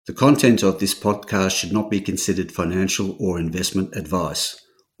The content of this podcast should not be considered financial or investment advice.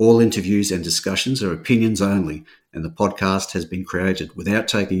 All interviews and discussions are opinions only, and the podcast has been created without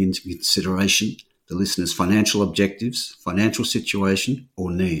taking into consideration the listener's financial objectives, financial situation,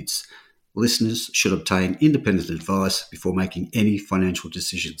 or needs. Listeners should obtain independent advice before making any financial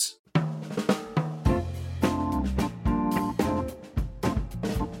decisions.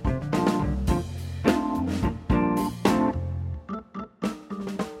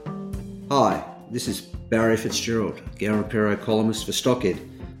 Hi, this is Barry Fitzgerald, Garimpeiro columnist for Stockhead.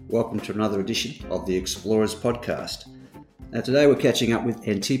 Welcome to another edition of the Explorers podcast. Now today we're catching up with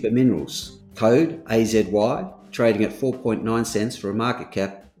Antipa Minerals, code AZY, trading at 4.9 cents for a market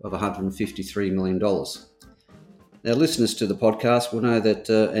cap of $153 million. Now listeners to the podcast will know that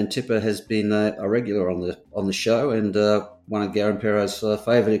Antipa has been a regular on the show and one of Garimpeiro's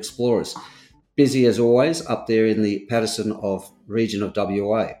favourite explorers. Busy as always up there in the Paterson region of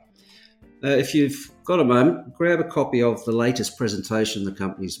WA. If you've got a moment, grab a copy of the latest presentation the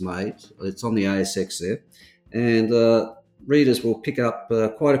company's made. It's on the ASX there, and readers will pick up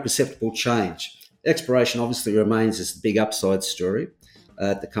quite a perceptible change. Exploration obviously remains as the big upside story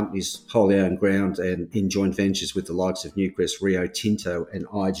at the company's wholly owned ground and in joint ventures with the likes of Newcrest, Rio Tinto and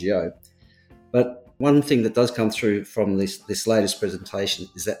IGO. But one thing that does come through from this latest presentation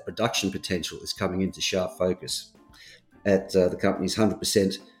is that production potential is coming into sharp focus at the company's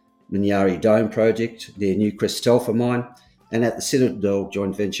 100% Minyari Dome project near Newcrest Telfer mine, and at the Citadel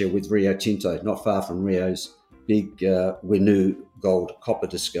joint venture with Rio Tinto, not far from Rio's big Winu gold copper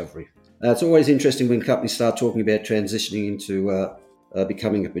discovery. It's always interesting when companies start talking about transitioning into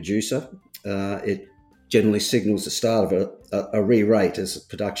becoming a producer. It generally signals the start of a re-rate as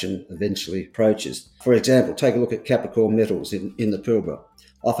production eventually approaches. For example, take a look at Capricorn Metals in the Pilbara.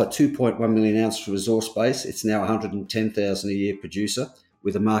 Off a 2.1 million ounce resource base, it's now 110,000 a year producer,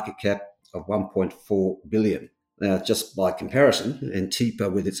 with a market cap of $1.4 billion. Now, just by comparison,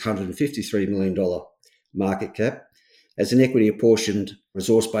 Antipa, with its $153 million market cap, has an equity apportioned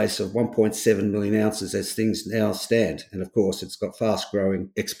resource base of 1.7 million ounces as things now stand. And of course, it's got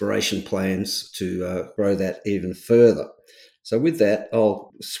fast-growing exploration plans to grow that even further. So with that,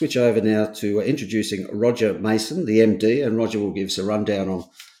 I'll switch over now to introducing Roger Mason, the MD, and Roger will give us a rundown on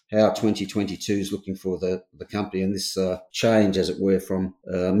how 2022 is looking for the company and this change, as it were, from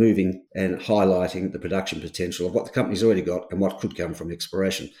moving and highlighting the production potential of what the company's already got and what could come from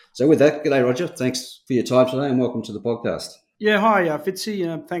exploration. So with that, g'day, Roger. Thanks for your time today and welcome to the podcast. Yeah, hi,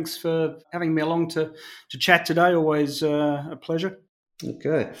 Fitzy. Thanks for having me along to chat today. Always a pleasure.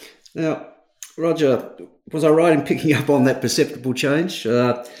 Okay. Now, Roger, was I right in picking up on that perceptible change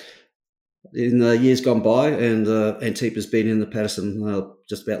in years gone by, and Antipa's been in the Paterson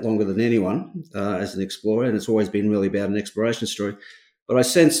just about longer than anyone as an explorer, and it's always been really about an exploration story. But I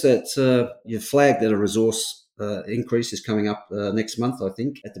sense that you've flagged that a resource increase is coming up next month, I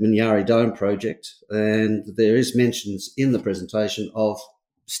think, at the Minyari Dome project, and there is mentions in the presentation of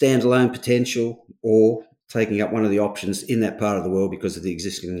standalone potential or taking up one of the options in that part of the world because of the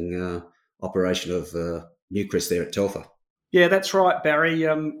existing operation of Newcrest there at Telfer. Yeah, that's right, Barry.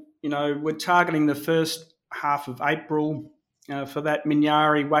 We're targeting the first half of April for that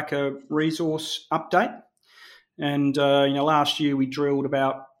Minyari Waka resource update. And, last year we drilled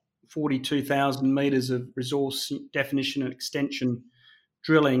about 42,000 metres of resource definition and extension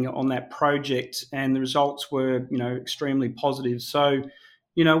drilling on that project, and the results were, extremely positive. So,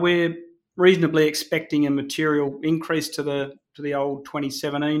 we're reasonably expecting a material increase to the old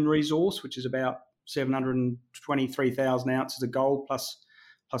 2017 resource, which is about 723,000 ounces of gold plus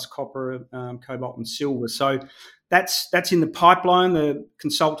copper, cobalt and silver. So that's in the pipeline. The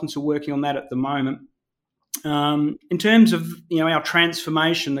consultants are working on that at the moment. In terms of, our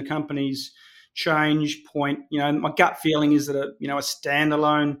transformation, the company's change point, my gut feeling is that a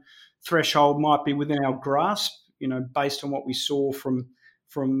standalone threshold might be within our grasp, based on what we saw from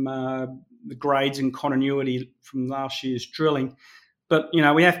the grades and continuity from last year's drilling. But,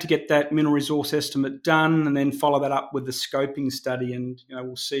 we have to get that mineral resource estimate done and then follow that up with the scoping study. And,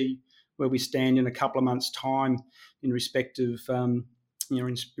 we'll see where we stand in a couple of months' time in respect of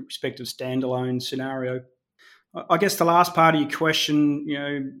standalone scenario. I guess the last part of your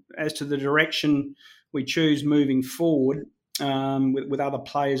question, as to the direction we choose moving forward with other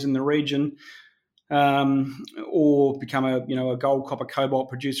players in the region, or become a gold, copper, cobalt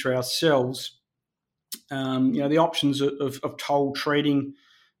producer ourselves. The options of toll treating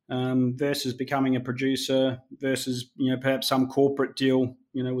versus becoming a producer versus, perhaps some corporate deal,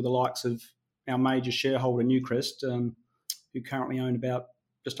 with the likes of our major shareholder, Newcrest, who currently own about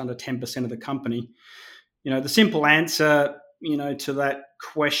just under 10% of the company. The simple answer to that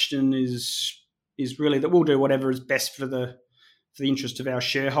question is really that we'll do whatever is best for the interest of our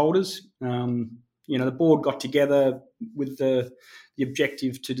shareholders. The board got together with the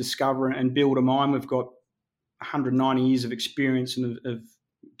objective to discover and build a mine. We've got 190 years of experience and have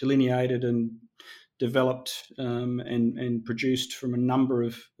delineated and developed and produced from a number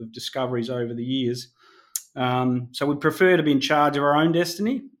of discoveries over the years. So we prefer to be in charge of our own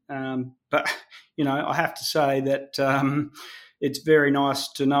destiny. But, I have to say that it's very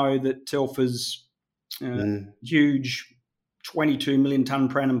nice to know that Telfer's huge 22 million tonne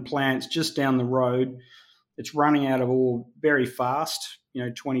per annum plant's just down the road. It's running out of ore very fast.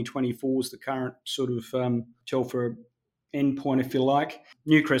 2024 is the current sort of Telfer endpoint, if you like.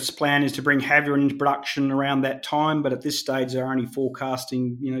 Newcrest's plan is to bring Havieron into production around that time, but at this stage they're only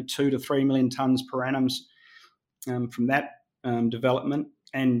forecasting 2 to 3 million tonnes per annum from that development.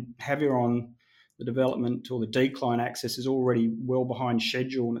 And Havieron, the development or the decline access is already well behind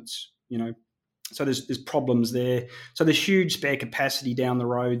schedule, and it's so there's problems there. So there's huge spare capacity down the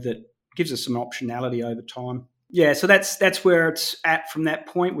road that gives us some optionality over time. Yeah, so that's where it's at from that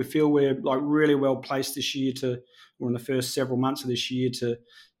point. We feel we're really well placed this year or in the first several months of this year to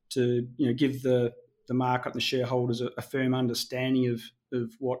give the market and the shareholders a firm understanding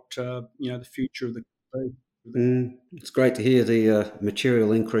of what the future of the It's great to hear the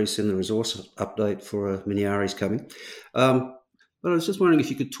material increase in the resource update for Minyari's coming. But I was just wondering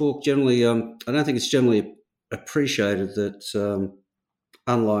if you could talk generally. I don't think it's generally appreciated that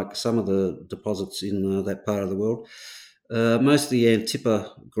unlike some of the deposits in that part of the world, most of the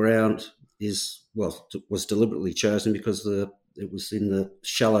Antipa ground was deliberately chosen because it was in the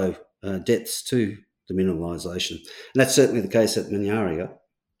shallow depths to the mineralisation. And that's certainly the case at Minyari.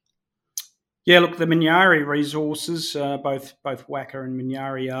 Yeah, look, the Minyari resources, both Wacker and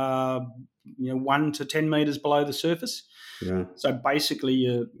Minyari, are 1 to 10 metres below the surface. Yeah. So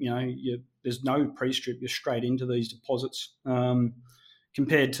basically, there's no pre-strip. You're straight into these deposits.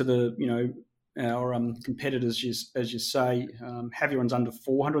 Compared to our competitors, as you say, Havieron's under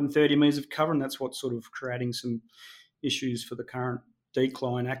 430 metres of cover, and that's what's sort of creating some issues for the current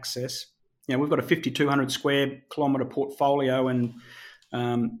decline access. We've got a 5,200 square kilometre portfolio, and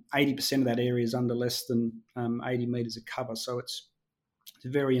 80% of that area is under less than 80 metres of cover, so it's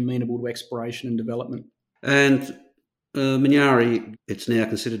very amenable to exploration and development. And Minyari, it's now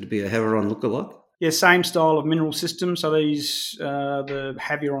considered to be a Havieron lookalike? Yeah, same style of mineral system. So these, the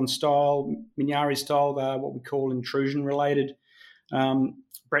Havieron style, Minyari style, they're what we call intrusion-related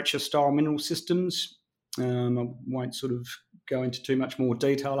breccia style mineral systems. I won't sort of go into too much more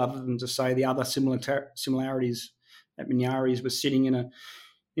detail other than to say the other similarities at Minyari's were sitting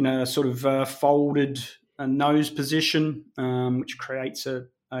in a sort of folded nose position, which creates a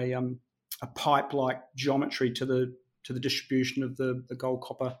pipe-like geometry to the distribution of the gold,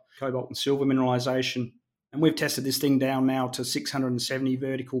 copper, cobalt and silver mineralisation. And we've tested this thing down now to 670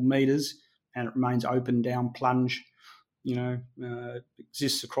 vertical metres, and it remains open down plunge.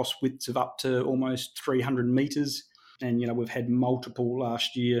 Exists across widths of up to almost 300 metres. And, we've had multiple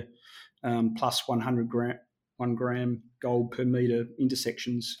last year, plus 1 gram gold per metre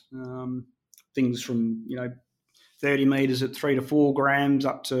intersections. Things from, 30 metres at 3 to 4 grams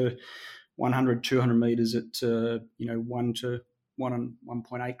up to 100, 200 metres at 1 to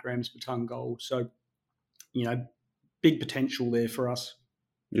 1.8 grams per tonne gold. So, big potential there for us.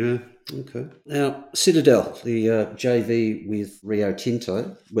 Yeah, okay. Now, Citadel, the JV with Rio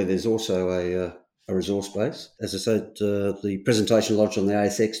Tinto, where there's also a resource base. As I said, the presentation lodged on the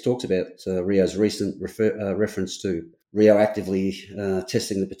ASX talks about Rio's recent reference to Rio actively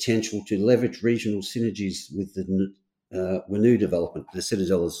testing the potential to leverage regional synergies with the Winu development. The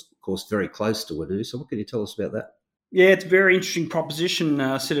Citadel is, of course, very close to Winu. So what can you tell us about that? Yeah, it's a very interesting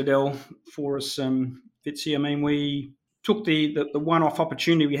proposition, Citadel, for us, Fitzy. I mean, we took the one-off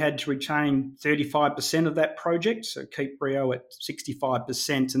opportunity we had to retain 35% of that project, so keep Rio at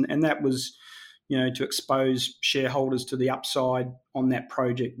 65%. And that was, to expose shareholders to the upside on that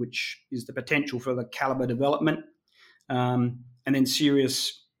project, which is the potential for the Calibre development, and then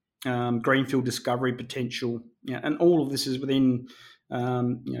serious greenfield discovery potential. And all of this is within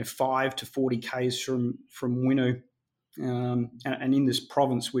 5 to 40 k's from Winu, and in this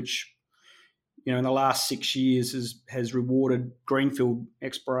province, which in the last 6 years has rewarded greenfield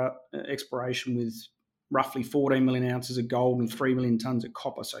exploration with roughly 14 million ounces of gold and 3 million tonnes of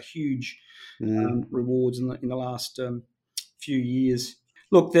copper. So huge rewards in the last few years.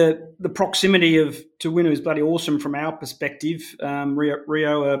 Look, the proximity to Winu is bloody awesome from our perspective.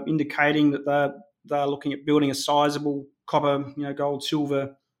 Rio are indicating that they're looking at building a sizable copper, gold,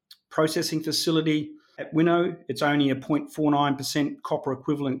 silver processing facility At Winnow, it's only a 0.49% copper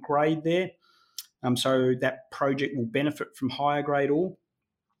equivalent grade there. So that project will benefit from higher grade ore.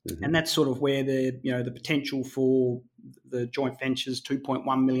 Mm-hmm. And that's sort of where the potential for the joint venture's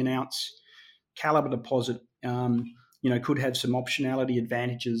 2.1 million ounce Calibre deposit, could have some optionality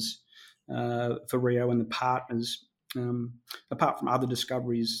advantages for Rio and the partners, apart from other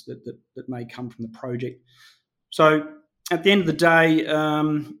discoveries that may come from the project. So at the end of the day,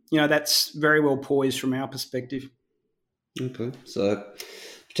 that's very well poised from our perspective. Okay, so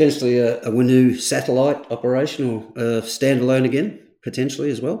potentially a Winu satellite operation or standalone again,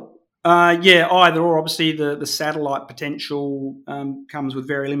 potentially as well? Either or. Obviously, the satellite potential comes with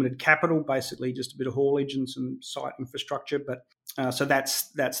very limited capital, basically just a bit of haulage and some site infrastructure. But so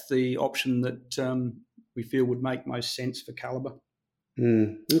that's the option that we feel would make most sense for Calibre.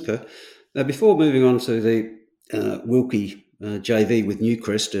 Okay. Now, before moving on to the Wilkie JV with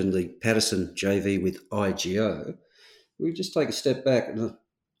Newcrest and the Paterson JV with IGO, we just take a step back and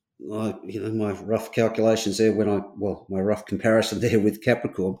my rough calculations there my rough comparison there with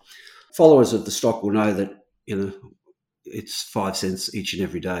Capricorn. Followers of the stock will know that, it's 5 cents each and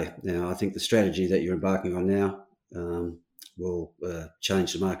every day. Now, I think the strategy that you're embarking on now will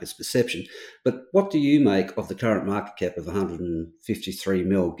change the market's perception. But what do you make of the current market cap of 153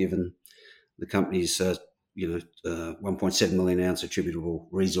 mil, given the company's 1.7 million ounce attributable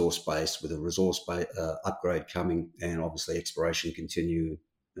resource base, with a resource upgrade coming and obviously exploration continue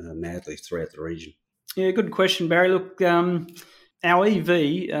madly throughout the region? Yeah, good question, Barry. Look, our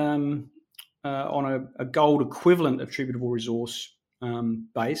EV on a gold equivalent attributable resource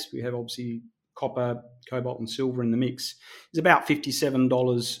base, we have obviously copper, cobalt and silver in the mix, is about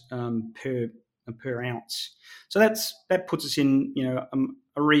 $57 per ounce. So that puts us in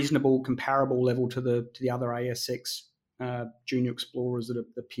a reasonable comparable level to the other ASX junior explorers that are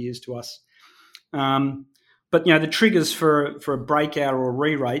peers to us. But the triggers for a breakout or a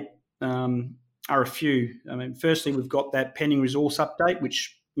re-rate are a few. I mean, firstly, we've got that pending resource update,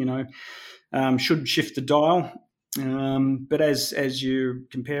 which should shift the dial. But as you're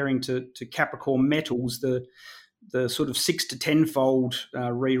comparing to Capricorn Metals, the sort of 6 to 10-fold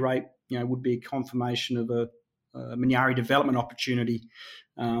re-rate, would be a confirmation of a Minyari development opportunity.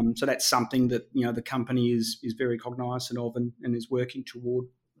 So that's something that the company is very cognizant of and is working toward.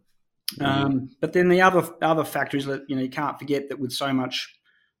 But then the other factor is that you can't forget that with so much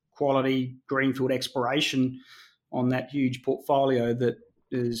quality greenfield exploration on that huge portfolio, that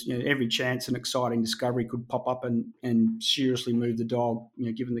there's every chance an exciting discovery could pop up and seriously move the dial,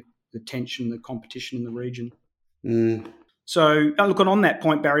 given the tension, the competition in the region. So look, on that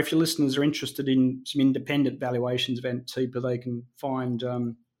point, Barry, if your listeners are interested in some independent valuations of Antipa, they can find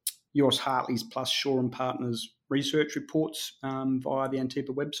Yoris Hartley's plus Shaw and Partners research reports via the Antipa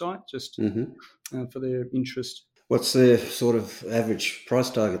website, just for their interest. What's their sort of average price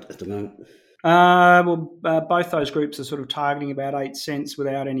target at the moment? Both those groups are sort of targeting about 8 cents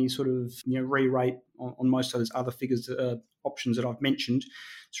without any sort of re-rate on most of those other figures, options that I've mentioned.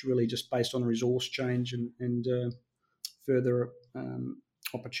 It's really just based on the resource change and further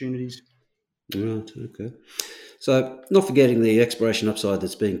opportunities. Right, okay. So not forgetting the exploration upside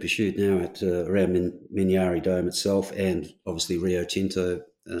that's being pursued now at around Minyari Dome itself, and obviously Rio Tinto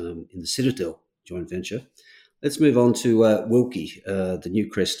in the Citadel joint venture. Let's move on to Wilkie, the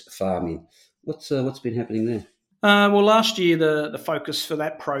Newcrest farming. What's been happening there? Last year the focus for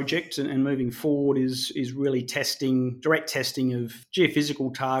that project and moving forward is really direct testing of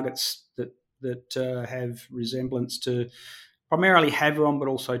geophysical targets that have resemblance to primarily Havieron, but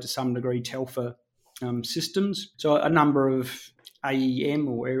also to some degree Telfer systems. So a number of AEM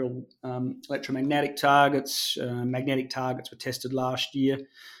or aerial electromagnetic targets, magnetic targets were tested last year.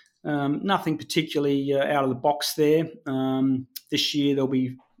 Nothing particularly out of the box there. This year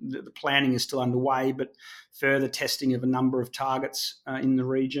the planning is still underway, but further testing of a number of targets in the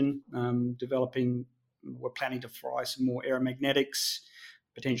region, we're planning to fly some more aeromagnetics,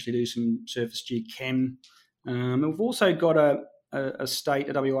 potentially do some surface geochem. And we've also got a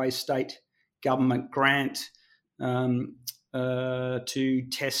WA state government grant to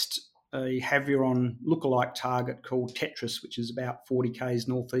test a Havieron lookalike target called Tetris, which is about 40 k's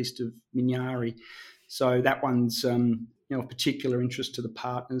northeast of Minyari. So that one's of particular interest to the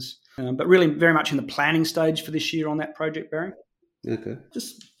partners, but really very much in the planning stage for this year on that project, Barry. Okay.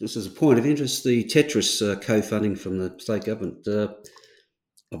 Just as a point of interest, the Tetris co-funding from the state government,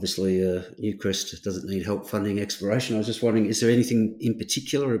 obviously Newcrest doesn't need help funding exploration. I was just wondering, is there anything in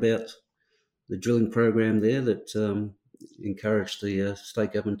particular about the drilling program there that encouraged the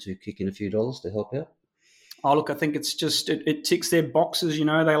state government to kick in a few dollars to help out? Oh, look, I think it's just it ticks their boxes. They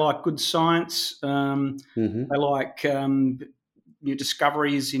like good science. They like new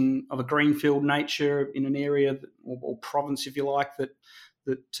discoveries of a greenfield nature in an area or province, if you like, that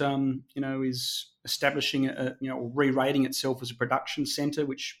is establishing or re-rating itself as a production centre,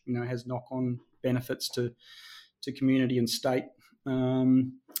 which has knock-on benefits to community and state.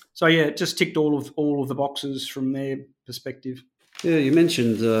 So yeah, it just ticked all of the boxes from their perspective. Yeah, you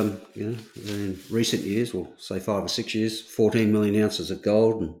mentioned, in recent years, or say 5 or 6 years, 14 million ounces of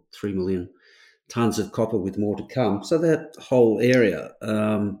gold and 3 million tonnes of copper with more to come. So that whole area,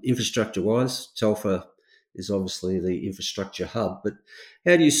 infrastructure-wise, Telfer is obviously the infrastructure hub. But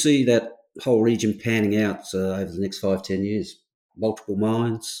how do you see that whole region panning out over the next 5-10 years? Multiple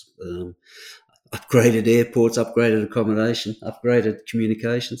mines, upgraded airports, upgraded accommodation, upgraded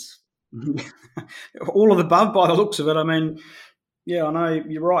communications? All of the above by the looks of it. I mean, yeah, I know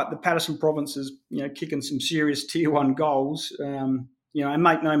you're right. The Paterson province is, kicking some serious tier 1 goals. And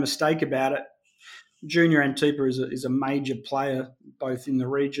make no mistake about it, Junior Antipa is a major player both in the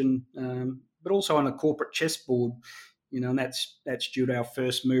region, but also on the corporate chessboard. And that's due to our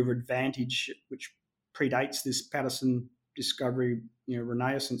first mover advantage, which predates this Paterson discovery,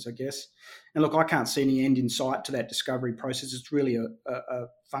 renaissance, I guess. And look, I can't see any end in sight to that discovery process. It's really a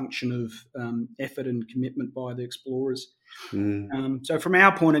function of effort and commitment by the explorers. So from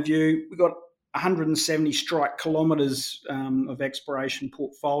our point of view, we've got 170 strike kilometres of exploration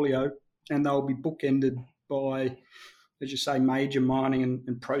portfolio, and they'll be bookended by, as you say, major mining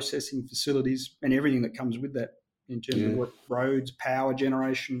and processing facilities and everything that comes with that in terms of roads, power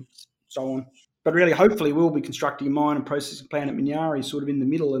generation, so on. But really, hopefully, we'll be constructing a mine and processing plant at Minyari sort of in the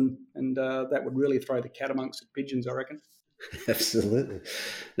middle, and that would really throw the cat amongst the pigeons, I reckon. Absolutely.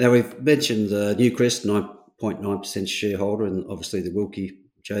 Now, we've mentioned Newcrest, 9.9% shareholder, and obviously the Wilkie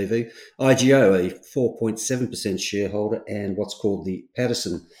JV. IGO, a 4.7% shareholder, and what's called the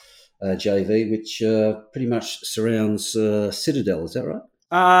Paterson JV, which pretty much surrounds Citadel. Is that right?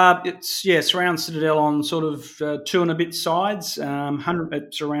 Surrounds Citadel on sort of 2 and a bit sides.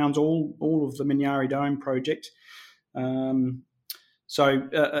 It surrounds all of the Minyari Dome project. So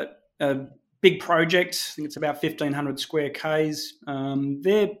a big project. I think it's about 1,500 square k's.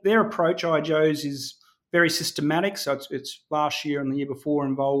 Their approach, IGO's, is very systematic. So it's last year and the year before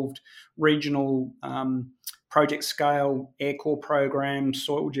involved regional project scale air core programs,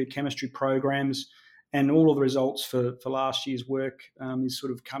 soil geochemistry programs, and all of the results for last year's work is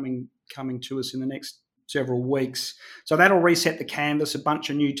sort of coming to us in the next several weeks. So that'll reset the canvas, a bunch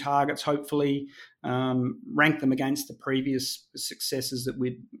of new targets, hopefully rank them against the previous successes that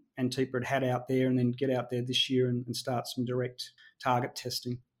Antipa had out there, and then get out there this year and start some direct target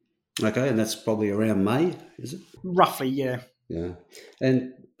testing. Okay, and that's probably around May, is it? Roughly, yeah. Yeah.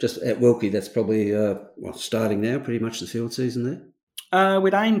 And just at Wilkie, that's probably starting now, pretty much the field season there?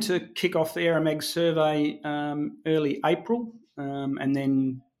 We'd aim to kick off the Arameg survey early April, and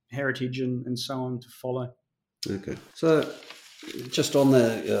then heritage and so on to follow. Okay. So just on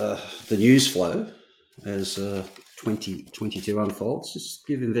the news flow as 2022 unfolds, just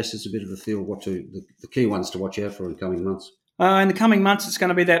give investors a bit of a feel the key ones to watch out for in coming months. In the coming months, it's going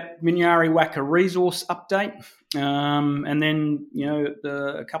to be that Minyari Waka resource update. And then,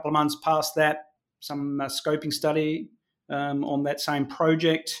 a couple of months past that, some scoping study on that same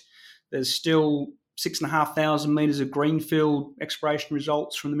project. There's still 6,500 metres of greenfield exploration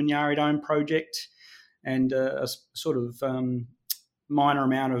results from the Minyari Dome project, and a sort of minor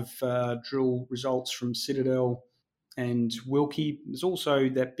amount of drill results from Citadel and Wilkie. There's also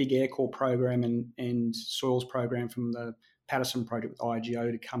that big air core program and soils program from the Paterson project with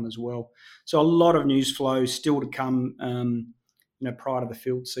IGO to come as well. So a lot of news flow still to come, prior to the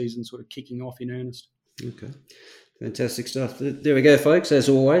field season sort of kicking off in earnest. Okay, fantastic stuff. There we go, folks. As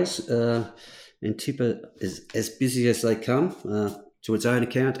always, Antipa is as busy as they come to its own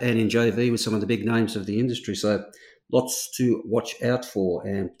account and in JV with some of the big names of the industry. So lots to watch out for,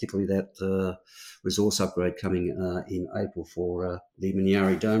 and particularly that resource upgrade coming in April for the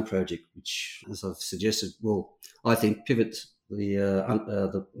Minyari Dome project, which, as I've suggested, will, I think, pivot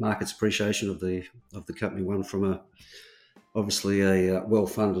the market's appreciation of the company, one from obviously a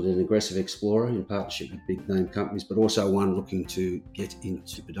well-funded and aggressive explorer in partnership with big name companies, but also one looking to get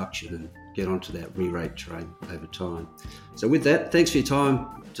into production and get onto that re-rate train over time. So with that, thanks for your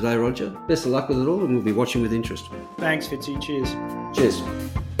time today, Roger. Best of luck with it all, and we'll be watching with interest. Thanks, Fitzy. Cheers. Cheers.